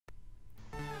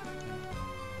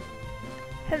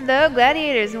Hello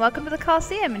gladiators and welcome to the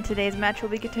Coliseum. In today's match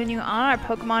we'll be continuing on our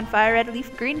Pokemon Firered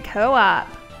Leafgreen co-op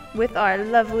with our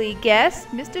lovely guest,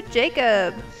 Mr.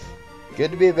 Jacob. Good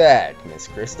to be back, Miss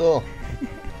Crystal.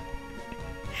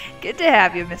 Good to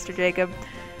have you, Mr. Jacob.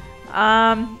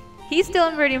 He's still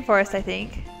in Meridian Forest, I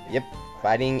think. Yep,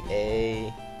 fighting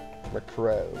a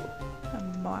Macro. A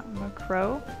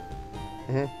Macro?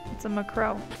 Mm-hmm. It's a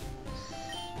Macro.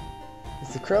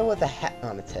 It's the crow with a hat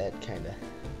on its head, kinda.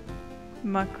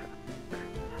 Macro.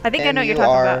 I think I know what you're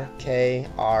talking about.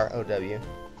 M-U-R-K-R-O-W.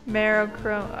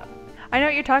 Marocro. I know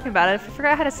what you're talking about. I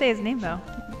forgot how to say his name though.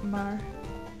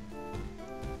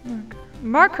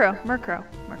 Murkrow.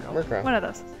 One of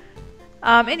those.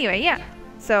 Anyway, yeah.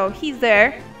 So he's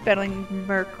there battling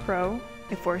Murkrow,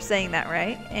 if we're saying that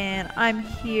right. And I'm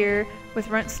here with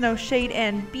Runt, Snow, Shade,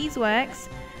 and Beeswax,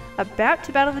 about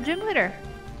to battle the gym leader.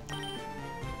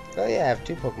 Oh yeah, I have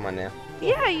 2 Pokemon now.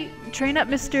 Yeah, you train up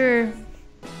Mr.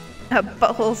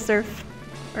 Butholsurfer.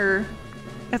 Or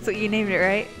that's what you named it,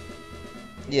 right?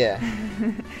 Yeah.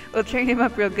 We'll train him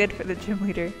up real good for the gym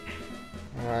leader.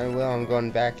 Alright, well, I'm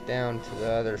going back down to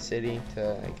the other city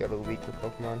to go to the weaker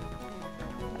Pokemon.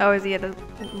 Oh, is he at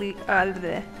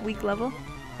the weak level?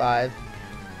 5.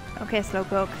 Okay,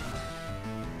 Slowpoke.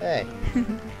 Hey.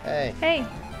 Hey. Hey.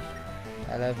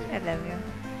 I love you. I love you.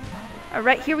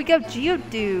 Alright, here we go,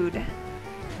 Geodude.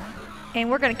 And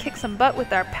we're going to kick some butt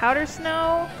with our Powder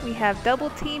Snow. We have Double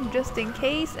Team just in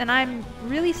case. And I'm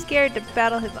really scared to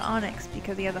battle his Onix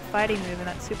because he has a fighting move and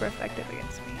that's super effective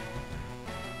against me.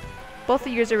 Both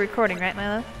of yours are recording, right, my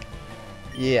love?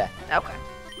 Yeah. Okay.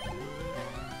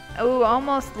 Oh,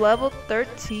 almost level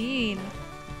 13.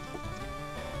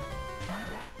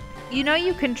 You know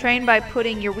you can train by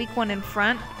putting your weak one in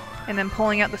front and then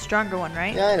pulling out the stronger one,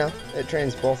 right? Yeah, I know. It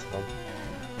trains both of them.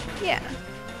 Yeah.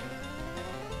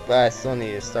 But I still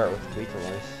need to start with the weaker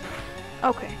ones.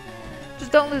 Okay.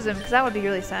 Just don't lose him, because that would be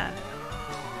really sad.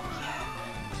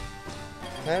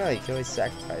 I don't know, you can always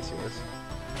sacrifice yours.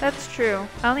 That's true.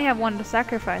 I only have one to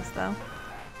sacrifice, though.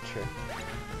 Sure.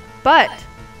 But...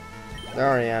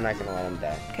 No, yeah, I'm not going to let him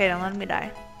die. Okay, don't let me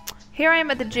die. Here I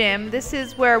am at the gym. This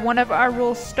is where one of our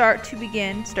rules start to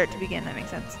begin, that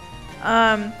makes sense.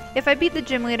 If I beat the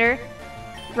gym leader,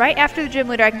 right after the gym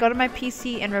leader, I can go to my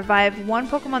PC and revive one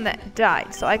Pokemon that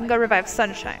died. So I can go revive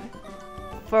Sunshine.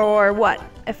 For what?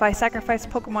 If I sacrifice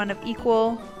Pokemon of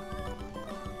equal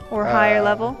or higher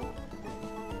level?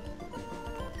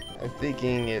 I'm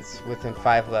thinking it's within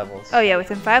 5 levels. Oh yeah,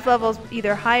 within 5 levels,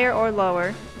 either higher or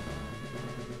lower.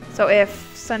 So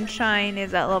if Sunshine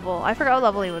is at level, I forgot what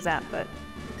level he was at, but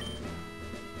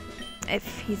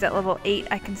if he's at level 8,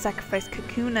 I can sacrifice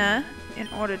Kakuna in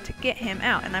order to get him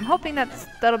out. And I'm hoping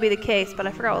that'll be the case, but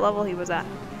I forgot what level he was at.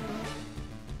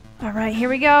 Alright, here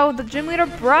we go. The gym leader,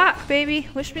 Brock, baby.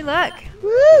 Wish me luck.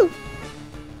 Woo!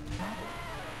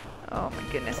 Oh my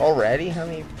goodness. Already? How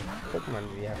many Pokemon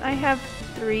do you have? I have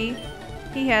 3.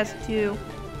 He has 2.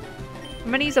 I'm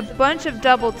going to use a bunch of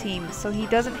double teams so he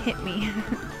doesn't hit me.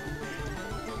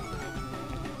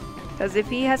 Because if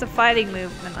he has a fighting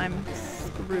move, then I'm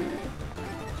screwed.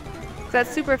 That's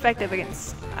super effective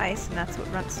against ice, and that's what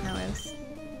Runt Snow is.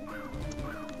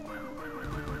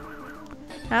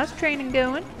 How's training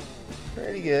going?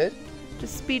 Pretty good.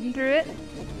 Just speeding through it?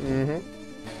 Mm-hmm.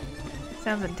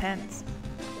 Sounds intense.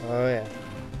 Oh, yeah.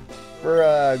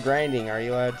 For grinding, are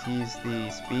you allowed to use the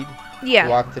speed? Yeah.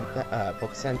 Walk to the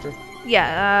Poke Center?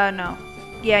 Yeah, no.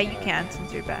 Yeah, you can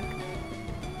since you're back.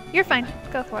 You're fine.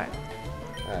 Go for it.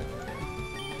 Alright.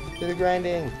 To the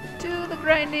grinding. To the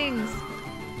grindings.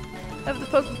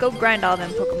 Go grind all them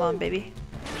Pokemon, baby.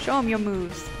 Show them your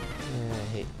moves. I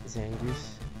hate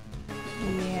Zangoose.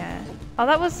 Yeah. Oh,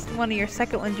 that was one of your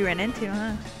second ones you ran into,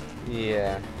 huh?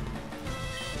 Yeah.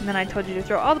 And then I told you to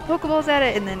throw all the Pokeballs at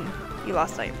it, and then you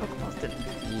lost all your Pokeballs, didn't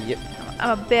you? Yep.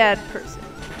 I'm a bad person.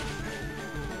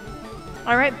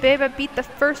 Alright, babe, I beat the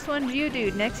first one,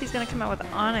 Geodude. Next, he's gonna come out with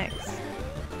Onix.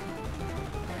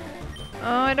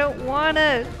 Oh, I don't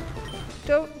wanna.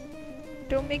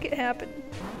 Don't make it happen.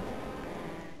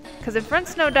 Because if Runt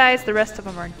Snow dies, the rest of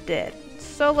them are dead.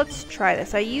 So let's try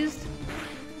this.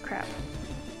 Crap.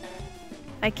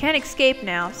 I can't escape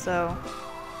now, so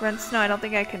Runt Snow, I don't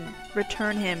think I can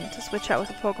return him to switch out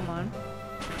with a Pokemon.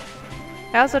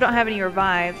 I also don't have any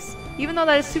revives. Even though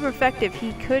that is super effective,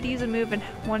 he could use a move and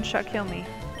one-shot kill me.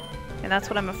 And that's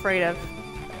what I'm afraid of.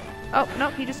 Oh,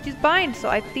 nope, he just used Bind, so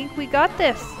I think we got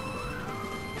this.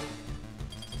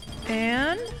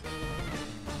 And...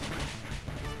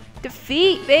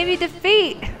 defeat, baby,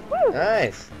 defeat! Woo!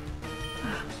 Nice.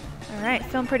 Alright,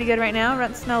 feeling pretty good right now.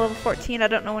 Runt Snow level 14, I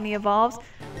don't know when he evolves.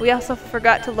 We also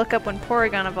forgot to look up when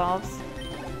Porygon evolves.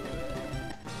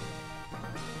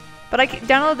 But I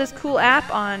downloaded this cool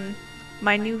app on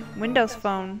my new Windows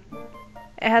phone.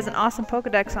 It has an awesome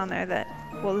Pokedex on there that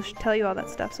will tell you all that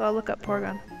stuff. So I'll look up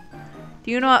Porygon. Do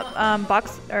you know what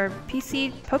box or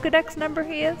PC Pokedex number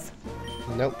he is?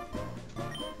 Nope.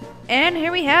 And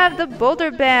here we have the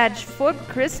Boulder Badge for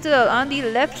Crystal on the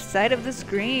left side of the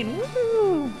screen.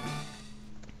 Woohoo!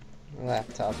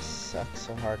 Laptop sucks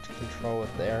so hard to control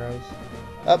with the arrows.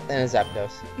 Oh, and a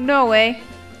Zapdos. No way.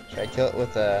 Should I kill it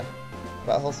with a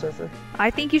Butholsurfer?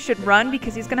 I think you should run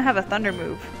because he's gonna have a Thunder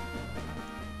move.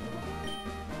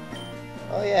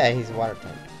 Oh yeah, he's a water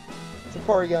type. It's a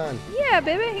Porygon. Yeah,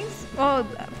 baby. Well,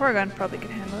 Porygon probably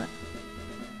could handle it.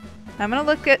 I'm gonna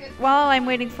look at, while I'm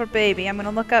waiting for baby, I'm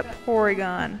gonna look up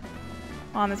Porygon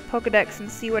on this Pokedex and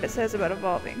see what it says about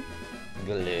evolving.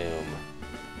 Gloom.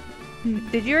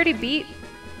 Did you already beat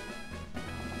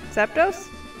Zapdos?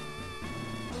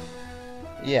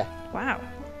 Yeah. Wow.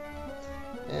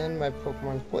 And my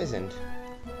Pokemon's poisoned.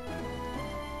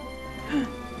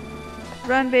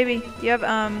 Run, baby. Do you have,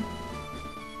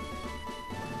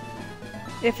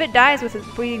 if it dies with its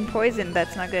bleeding poison,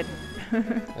 that's not good.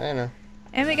 I know.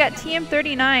 And we got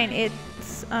TM39.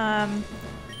 It's, I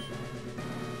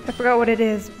forgot what it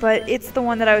is, but it's the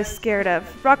one that I was scared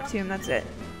of. Rock Tomb, that's it.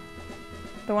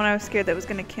 The one I was scared that was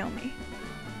gonna kill me.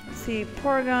 Let's see,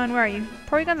 Porygon, where are you?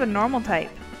 Porygon's a normal type.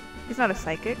 He's not a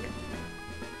psychic.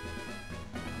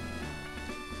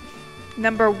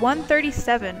 Number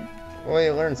 137. Well,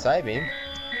 you learned Psybeam.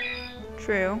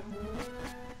 True.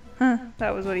 Huh,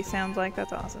 that was what he sounds like.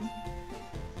 That's awesome.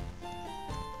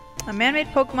 A man-made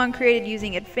Pokemon created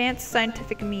using advanced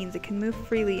scientific means. It can move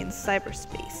freely in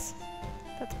cyberspace.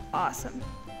 That's awesome.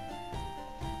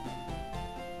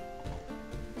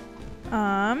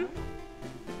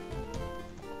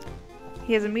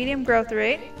 He has a medium growth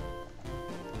rate.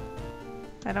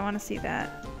 I don't want to see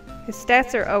that. His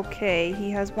stats are okay.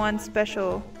 He has one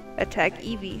special attack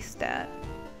EV stat.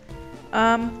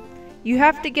 You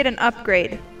have to get an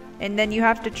upgrade, and then you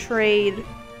have to trade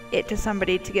it to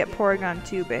somebody to get Porygon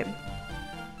 2, babe.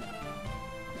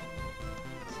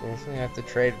 Seriously, I have to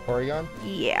trade Porygon?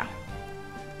 Yeah.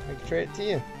 I can trade it to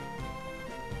you.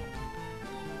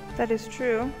 That is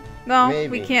true. No,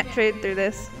 Maybe. we can't trade through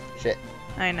this. Shit.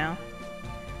 I know.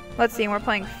 Let's see, we're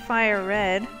playing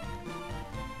Firered.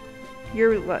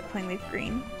 You're what, playing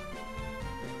Leafgreen?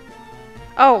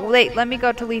 Oh, wait, let me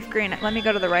go to Leafgreen. Let me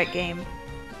go to the right game.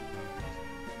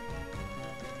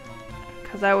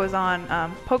 Because I was on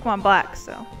Pokemon Black,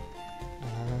 so.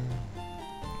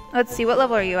 Let's see, what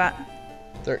level are you at?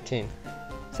 13.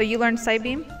 So you learned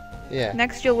Psybeam? Yeah.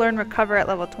 Next you'll learn Recover at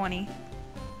level 20.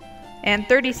 And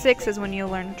 36 is when you'll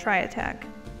learn Tri-Attack.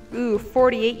 Ooh,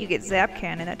 48 you get Zap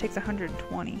Cannon. That takes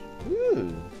 120.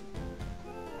 Ooh.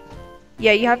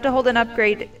 Yeah, you have to hold an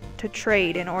upgrade to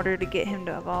trade in order to get him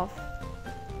to evolve.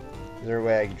 Is there a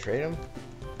way I can trade him?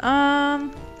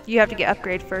 You have to get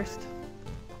upgrade first.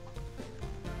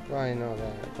 Well, I know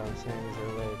that. That's what I'm saying. Is there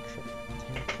a way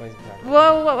to trade?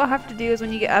 Well, what we'll have to do is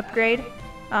when you get upgrade,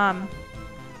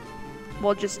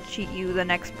 we'll just cheat you the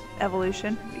next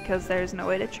evolution because there's no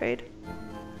way to trade.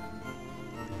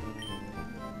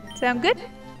 Sound good?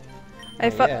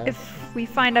 Yeah. If we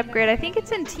find upgrade, I think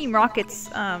it's in Team Rocket's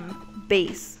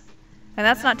base. And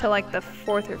that's not till like the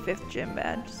 4th or 5th gym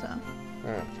badge, so.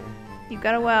 Okay. You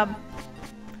got a web.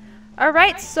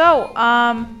 Alright, so,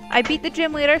 I beat the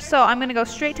gym leader, so I'm gonna go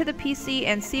straight to the PC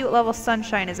and see what level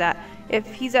Sunshine is at.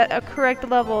 If he's at a correct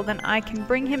level, then I can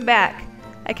bring him back.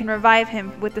 I can revive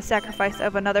him with the sacrifice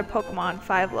of another Pokemon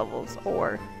 5 levels,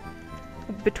 or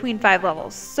between 5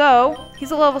 levels. So,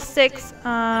 he's a level 6.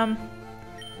 I'm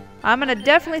gonna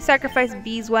definitely sacrifice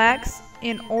Beeswax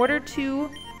in order to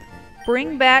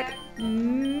bring back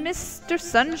Mr.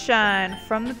 Sunshine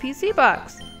from the PC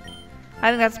box. I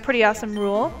think that's a pretty awesome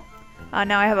rule.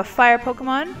 Now I have a fire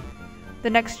Pokemon. The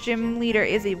next gym leader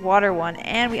is a water one.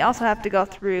 And we also have to go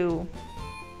through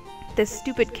this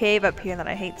stupid cave up here that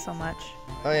I hate so much.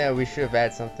 Oh yeah, we should have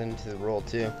added something to the rule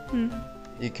too. Hmm.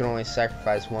 You can only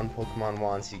sacrifice one Pokemon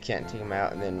once. You can't take him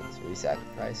out and then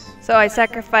re-sacrifice. So I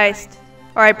sacrificed,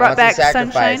 or I brought back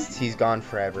Sunshine. He's gone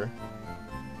forever.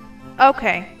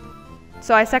 Okay.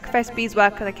 So I sacrificed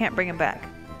Beeswax because I can't bring him back.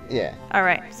 Yeah.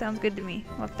 Alright, sounds good to me.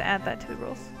 We'll have to add that to the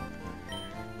rules.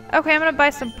 Okay, I'm gonna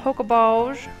buy some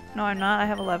Pokeballs. No, I'm not. I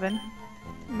have 11.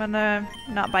 I'm gonna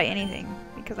not buy anything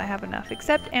because I have enough,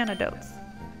 except antidotes.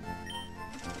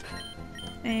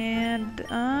 And,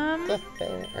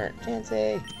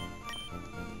 Chansey.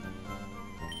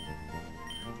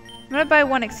 I'm gonna buy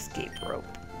one escape rope,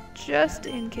 just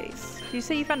in case. Did you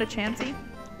say you found a Chansey?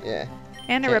 Yeah.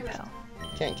 And a Repel.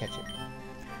 Can't catch it.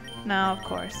 No, of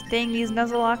course. Dang these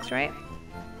Nuzlocks, right?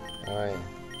 Oh yeah.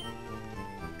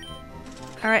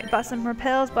 Alright, bought some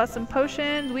repels, bought some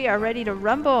potions. We are ready to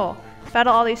rumble.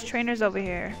 Battle all these trainers over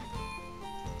here.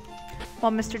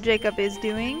 While Mr. Jacob is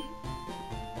doing...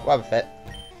 Wobbuffet.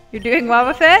 You're doing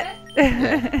Wobbuffet?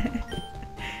 Yeah.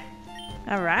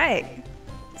 Alright.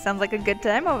 Sounds like a good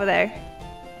time over there.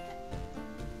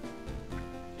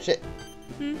 Shit.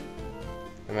 Hmm?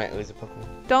 I might lose a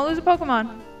Pokemon. Don't lose a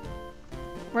Pokemon.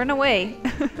 Run away.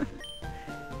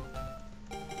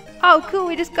 Oh, cool.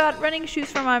 We just got running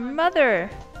shoes from my mother.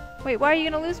 Wait, why are you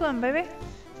going to lose one, baby?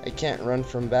 I can't run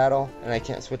from battle, and I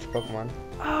can't switch Pokemon.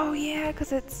 Oh, yeah,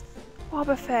 because it's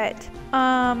Wobbuffet.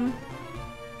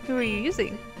 Who are you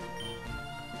using?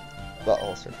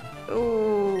 Butholsurfer.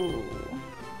 Ooh.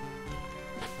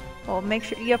 Well, make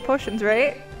sure you have potions,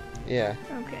 right? Yeah.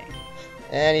 Okay.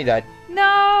 And he died.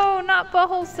 No, not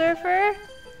Butholsurfer.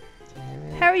 Damn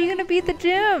it. How are you going to beat the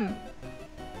gym?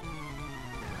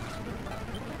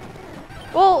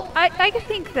 Well, I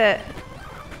think that...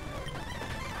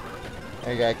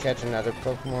 I gotta catch another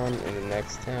Pokemon in the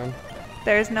next town.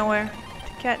 There's nowhere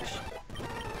to catch.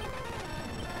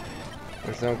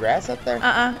 There's no grass up there?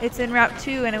 It's in Route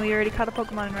 2, and we already caught a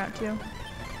Pokemon in Route 2.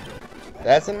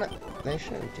 That's they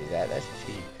shouldn't do that. That's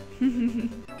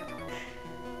cheap.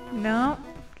 No.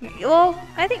 Well,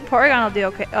 I think Porygon will do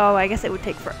okay. Oh, I guess it would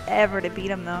take forever to beat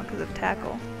him, though, because of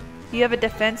Tackle. Do you have a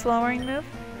defense lowering move?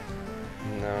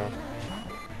 No.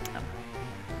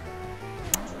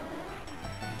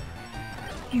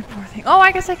 You poor thing. Oh,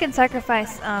 I guess I can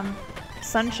sacrifice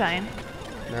Sunshine.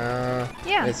 No.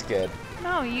 Yeah. It's good.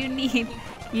 No, you need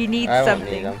I won't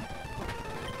something. need them.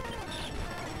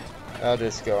 I'll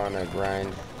just go on a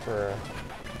grind for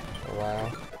a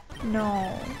while.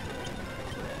 No.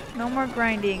 No more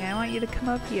grinding. I want you to come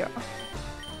up here.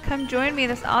 Come join me in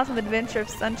this awesome adventure of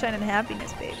sunshine and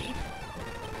happiness, baby.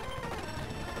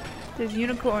 There's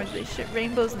unicorns, they shit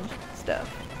rainbows and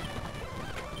stuff.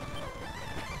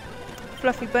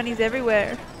 Fluffy bunnies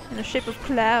everywhere, in the shape of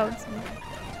clouds.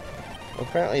 Well,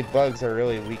 apparently bugs are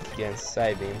really weak against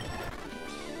Psybeam.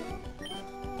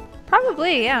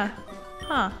 Probably, yeah.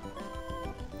 Huh.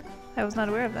 I was not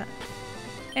aware of that.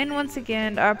 And once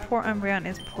again, our poor Umbreon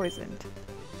is poisoned.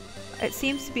 It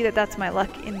seems to be that that's my luck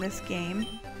in this game.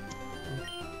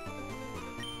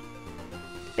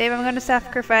 Babe, I'm gonna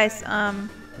sacrifice,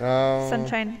 No.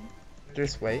 Sunshine.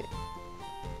 Just wait.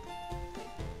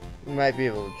 We might be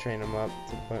able to train him up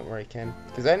to the point where I can.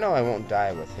 Because I know I won't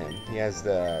die with him. He has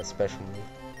the special move.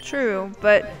 True,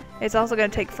 but it's also gonna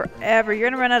take forever. You're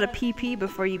gonna run out of PP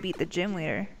before you beat the gym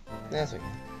leader. That's okay.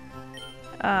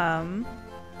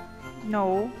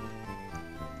 No.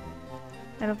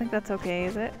 I don't think that's okay,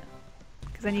 is it?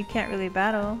 Because then you can't really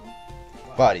battle.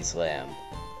 Body slam.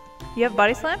 You have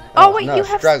Body Slam? Oh wait, no, you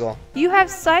have struggle. You have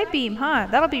Side Beam, huh?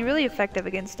 That'll be really effective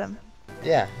against him.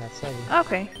 Yeah, that's Psybeam.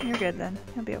 Okay, you're good then.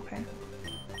 You'll be okay.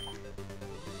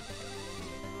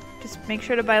 Just make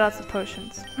sure to buy lots of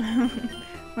potions.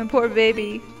 My poor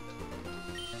baby.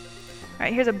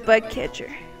 Alright, here's a bug catcher.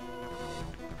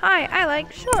 Hi, I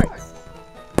like shorts.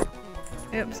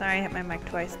 Oops, sorry, I hit my mic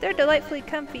twice. They're delightfully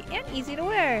comfy and easy to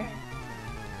wear.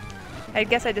 I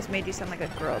guess I just made you sound like a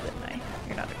girl, didn't I?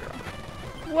 You're not a girl.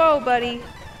 Whoa, buddy.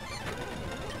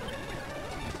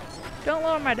 Don't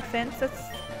lower my defense. That's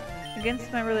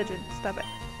against my religion. Stop it.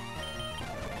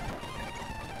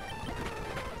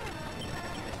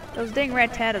 Those dang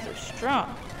Rattatas are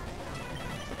strong.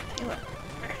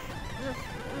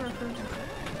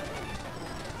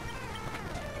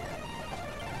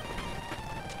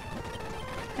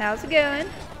 How's it going?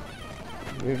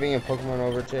 Moving a Pokemon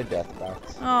over to a death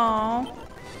box. Aww.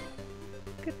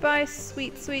 Goodbye,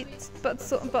 sweet, sweet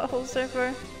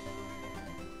Butholsurfer.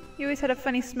 You always had a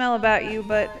funny smell about you,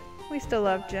 but we still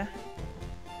loved you.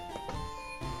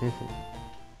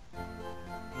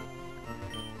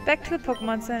 Back to the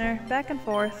Pokemon Center, back and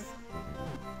forth.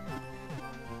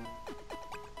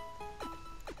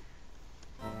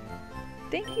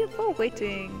 Thank you for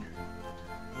waiting.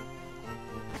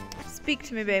 Speak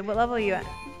to me, babe. What level are you at?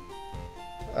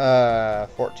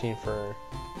 14 for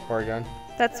Porygon.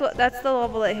 That's the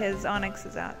level that his Onix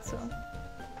is at, so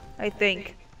I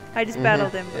think. I just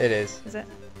battled him. It is. Is it?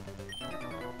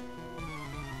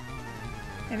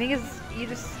 I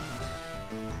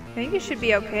think it should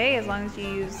be okay as long as you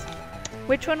use.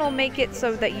 Which one will make it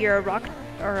so that you're a rock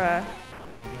or a?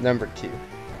 Number 2.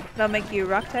 That'll make you a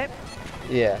rock type.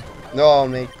 Yeah. No, I'll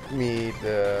make me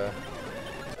the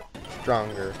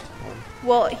stronger one.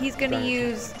 Well, he's gonna Stronger.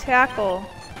 use tackle.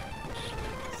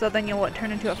 So then you'll what,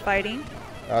 turn into a fighting?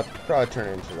 I'll probably turn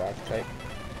it into rock type.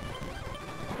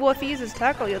 Well, if he uses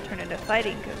tackle, you'll turn into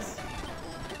fighting because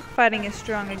fighting is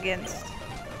strong against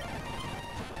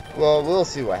Well, we'll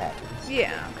see what happens.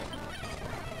 Yeah.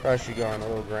 Probably should go on a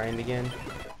little grind again.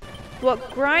 Well,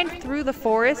 grind through the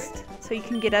forest so you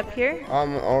can get up here.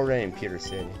 I'm already in Pewter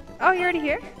City. Oh, you're already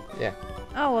here? Yeah.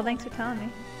 Oh, well, thanks for telling me.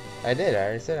 I did. I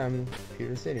already said I'm in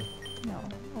Pewter City. No.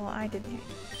 Well, I didn't.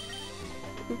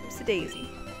 Oops-a-daisy.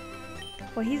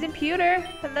 Well, he's in Pewter.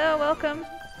 Hello, welcome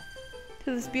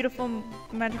to this beautiful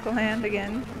magical land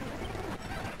again.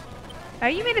 Oh,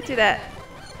 you made it through that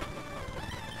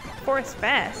forest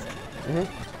fast.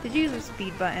 Did you use the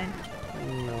speed button?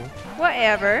 No.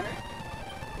 Whatever.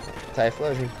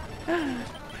 Typhlosion.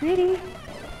 Pretty.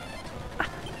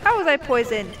 How was I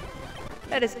poisoned?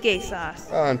 That is gay sauce.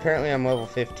 Oh, and apparently I'm level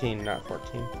 15, not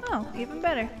 14. Oh, even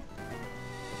better.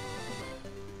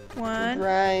 1,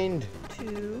 Grind.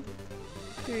 2,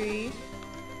 3,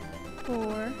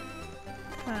 4,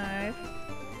 5,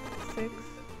 6,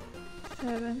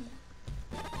 7,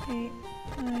 8,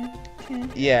 9,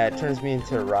 10. Yeah, it turns me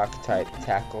into a rock type.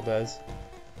 Tackle does.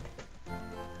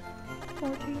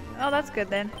 14. Oh, that's good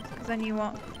then, because then you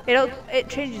won't. It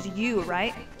changes you,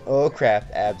 right? Oh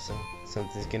crap, Absol.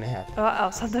 Something's gonna happen. Uh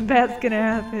oh, something bad's gonna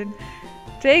happen.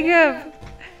 Jacob,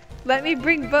 let me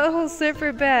bring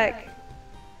Butholsurfer back.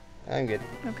 I'm good.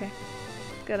 Okay,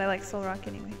 good. I like Soul Rock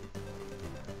anyway.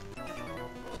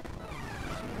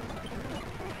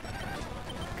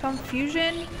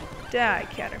 Confusion, die,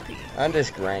 Caterpie. I'm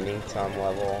just grinding till I'm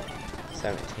level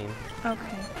 17.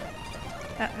 Okay,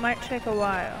 that might take a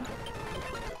while.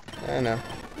 I don't know.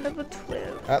 Level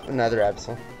 12. Up another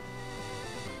Absol.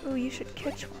 Oh, you should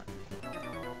catch one.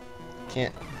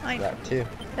 Can't. I know. That too.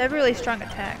 They have a really strong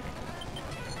attack.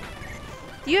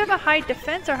 Do you have a high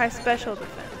defense or high special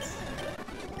defense?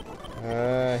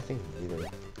 I think either.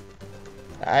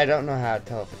 I don't know how to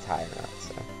tell if it's high or not,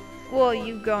 so. Well,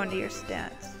 you go into your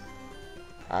stats.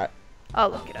 I'll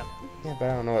look it up. Yeah, but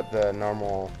I don't know what the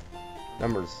normal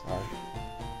numbers are.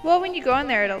 Well, when you go in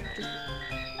there, it'll just...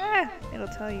 it'll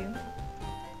tell you.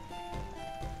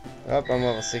 Oh, I'm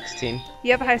level 16.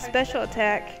 You have a high special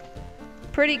attack.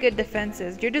 Pretty good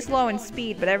defenses. You're just low in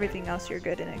speed, but everything else you're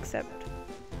good in except...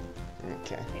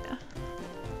 Okay. Yeah.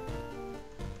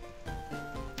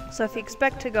 So if you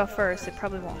expect to go first, it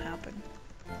probably won't happen.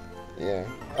 Yeah.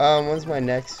 When's my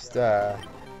next,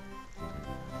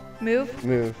 Move?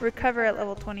 move? Recover at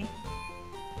level 20.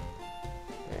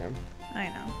 Damn. I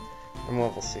know. I'm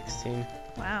level 16.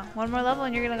 Wow. One more level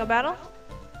and you're gonna go battle?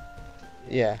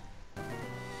 Yeah.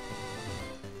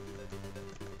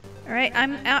 Alright,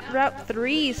 I'm at Route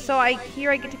 3, so I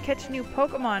get to catch new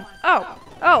Pokemon.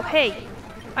 Oh, hey!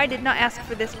 I did not ask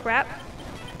for this crap.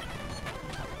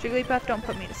 Jigglypuff, don't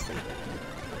put me to sleep.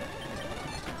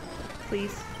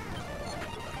 Please.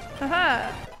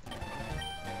 Haha!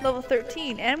 Level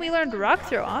 13, and we learned Rock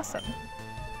Throw, awesome.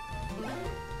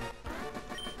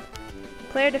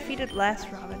 Player defeated last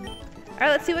Robin. Alright,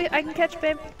 let's see what I can catch,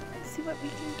 babe. Let's see what we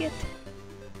can get.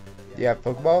 Do you have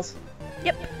Pokeballs?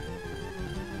 Yep.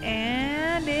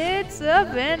 And it's a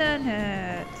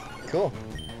Venonat. Cool.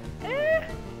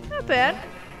 Not bad.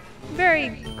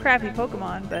 Very crappy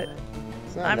Pokemon, but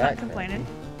It's not I'm that not complaining.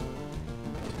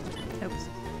 Oops.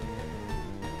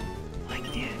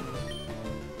 Like it.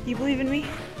 You believe in me?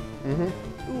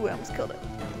 Mm-hmm. Ooh, I almost killed it.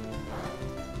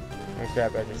 Oh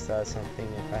crap, I just thought of something.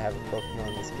 If I have a Pokemon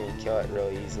in this game, kill it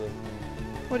really easily.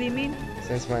 What do you mean?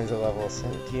 Since mine's a level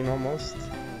 17 almost.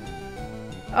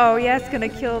 Oh, yeah, it's gonna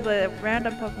kill the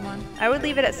random Pokemon. I would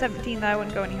leave it at 17, though I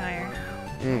wouldn't go any higher.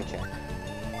 Okay.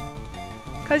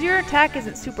 Because your attack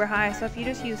isn't super high, so if you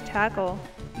just use Tackle,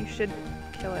 you should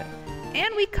kill it.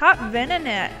 And we caught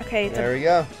Venonat. Okay, it's There we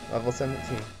go. Level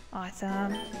 17.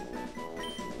 awesome.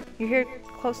 You're here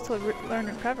close to learn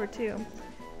Recover, too.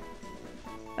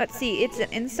 Let's see, it's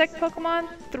an insect Pokemon,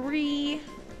 3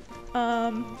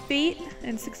 feet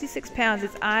and 66 pounds.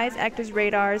 Its eyes act as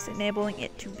radars, enabling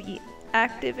it to be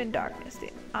active in darkness.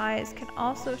 The eyes can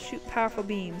also shoot powerful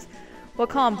beams. We'll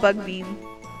call them Bug Beam.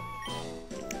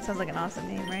 Sounds like an awesome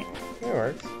name, right? It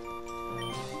works.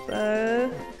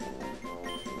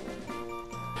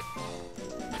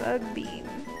 Bug Beam.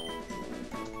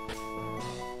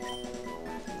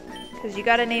 Because you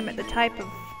gotta name it the type of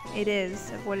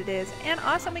what it is. And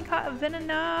awesome, we caught a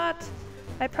Venonat.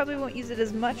 I probably won't use it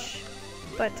as much,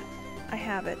 but I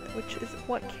have it, which is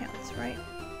what counts, right?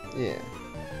 Yeah.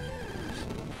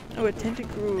 Oh, a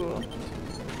Tentacruel.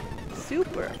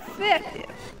 Super effective.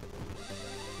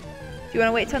 Do you want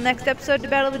to wait till next episode to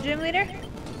battle the gym leader?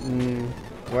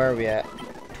 Where are we at?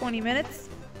 20 minutes.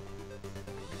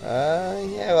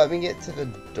 Yeah, let me get to the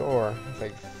door if I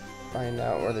find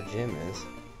out where the gym is.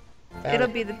 It'll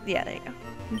be the, yeah, there you go.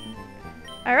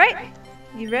 Alright,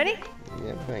 you ready?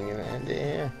 Yep, I'm gonna end it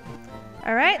here.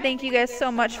 Alright, thank you guys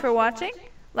so much for watching.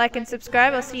 Like and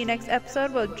subscribe. I'll see you next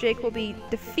episode where Jake will be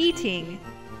defeating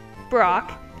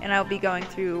Brock, and I'll be going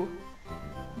through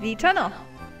the tunnel.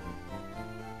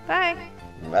 Bye.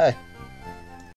 Bye.